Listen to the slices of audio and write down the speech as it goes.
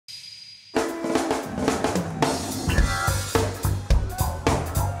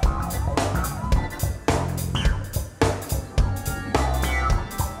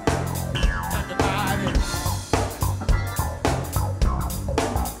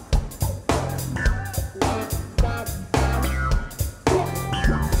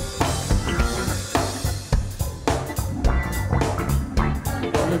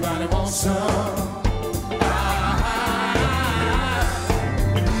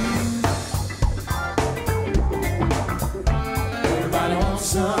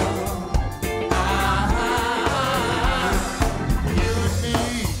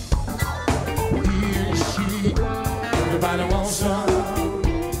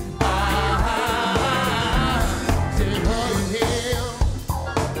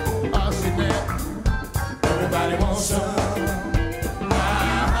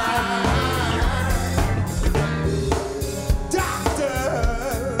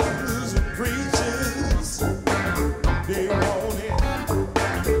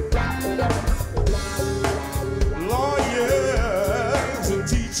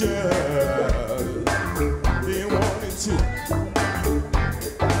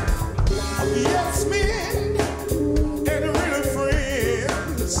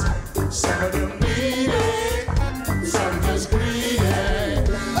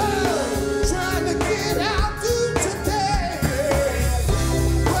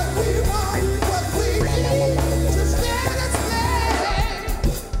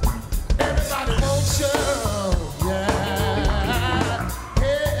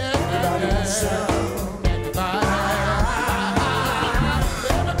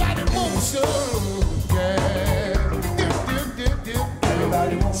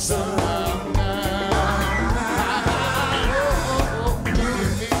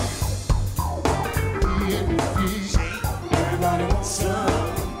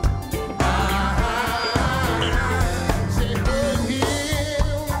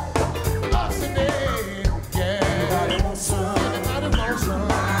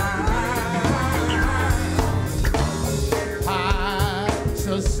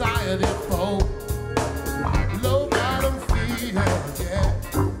society folk, low bottom feeders, yeah.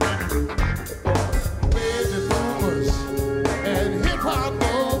 Baby boomers and hip hop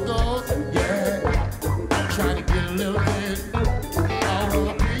go-go's, yeah. Trying to get a little bit of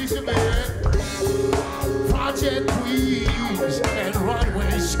a piece of it. Project queens and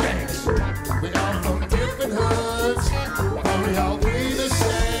runway skanks, we all from different hoods, but we all be the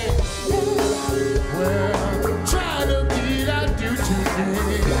same. Well, trying to get our due today.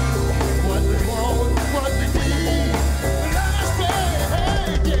 What we want, what we need. Let us play, hey,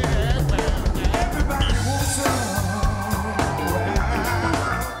 yeah. Well, everybody wants some.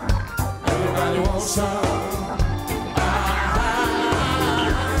 Everybody wants some.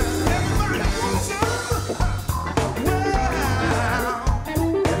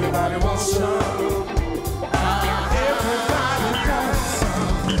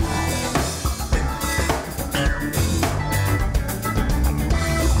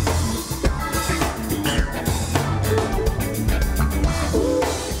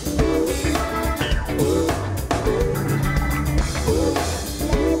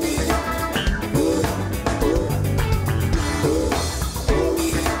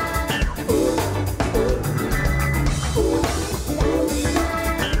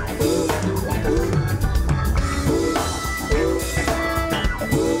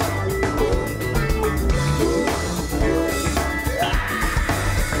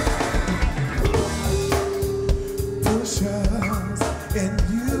 And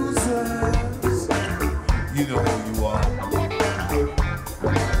users, you know who you are.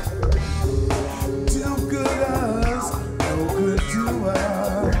 Do good us, no good to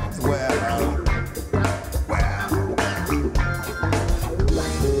us. Well,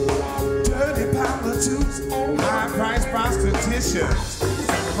 dirty prostitutes, high-priced prostitutions.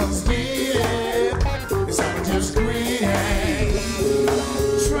 Some of us need it, some are just greedy,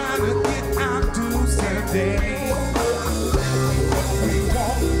 trying to get our dues today.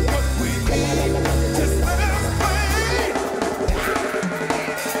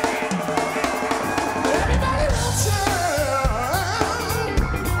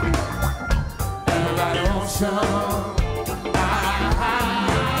 Everybody wants some.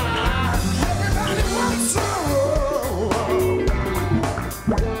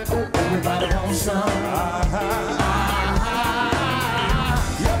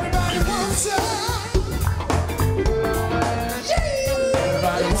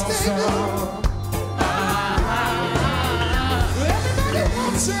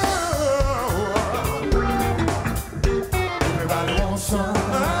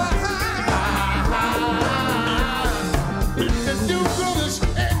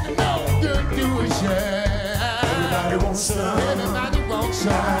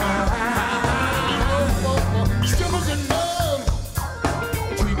 Strippers and love,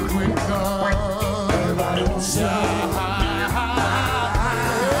 treat quick guns. Everybody wants some.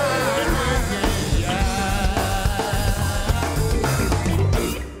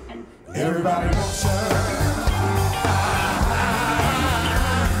 Everybody wants some.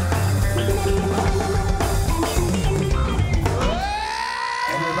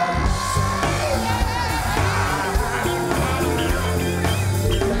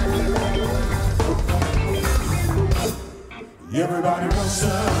 Everybody wants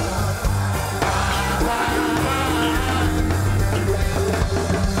some.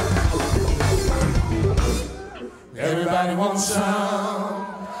 Everybody wants some.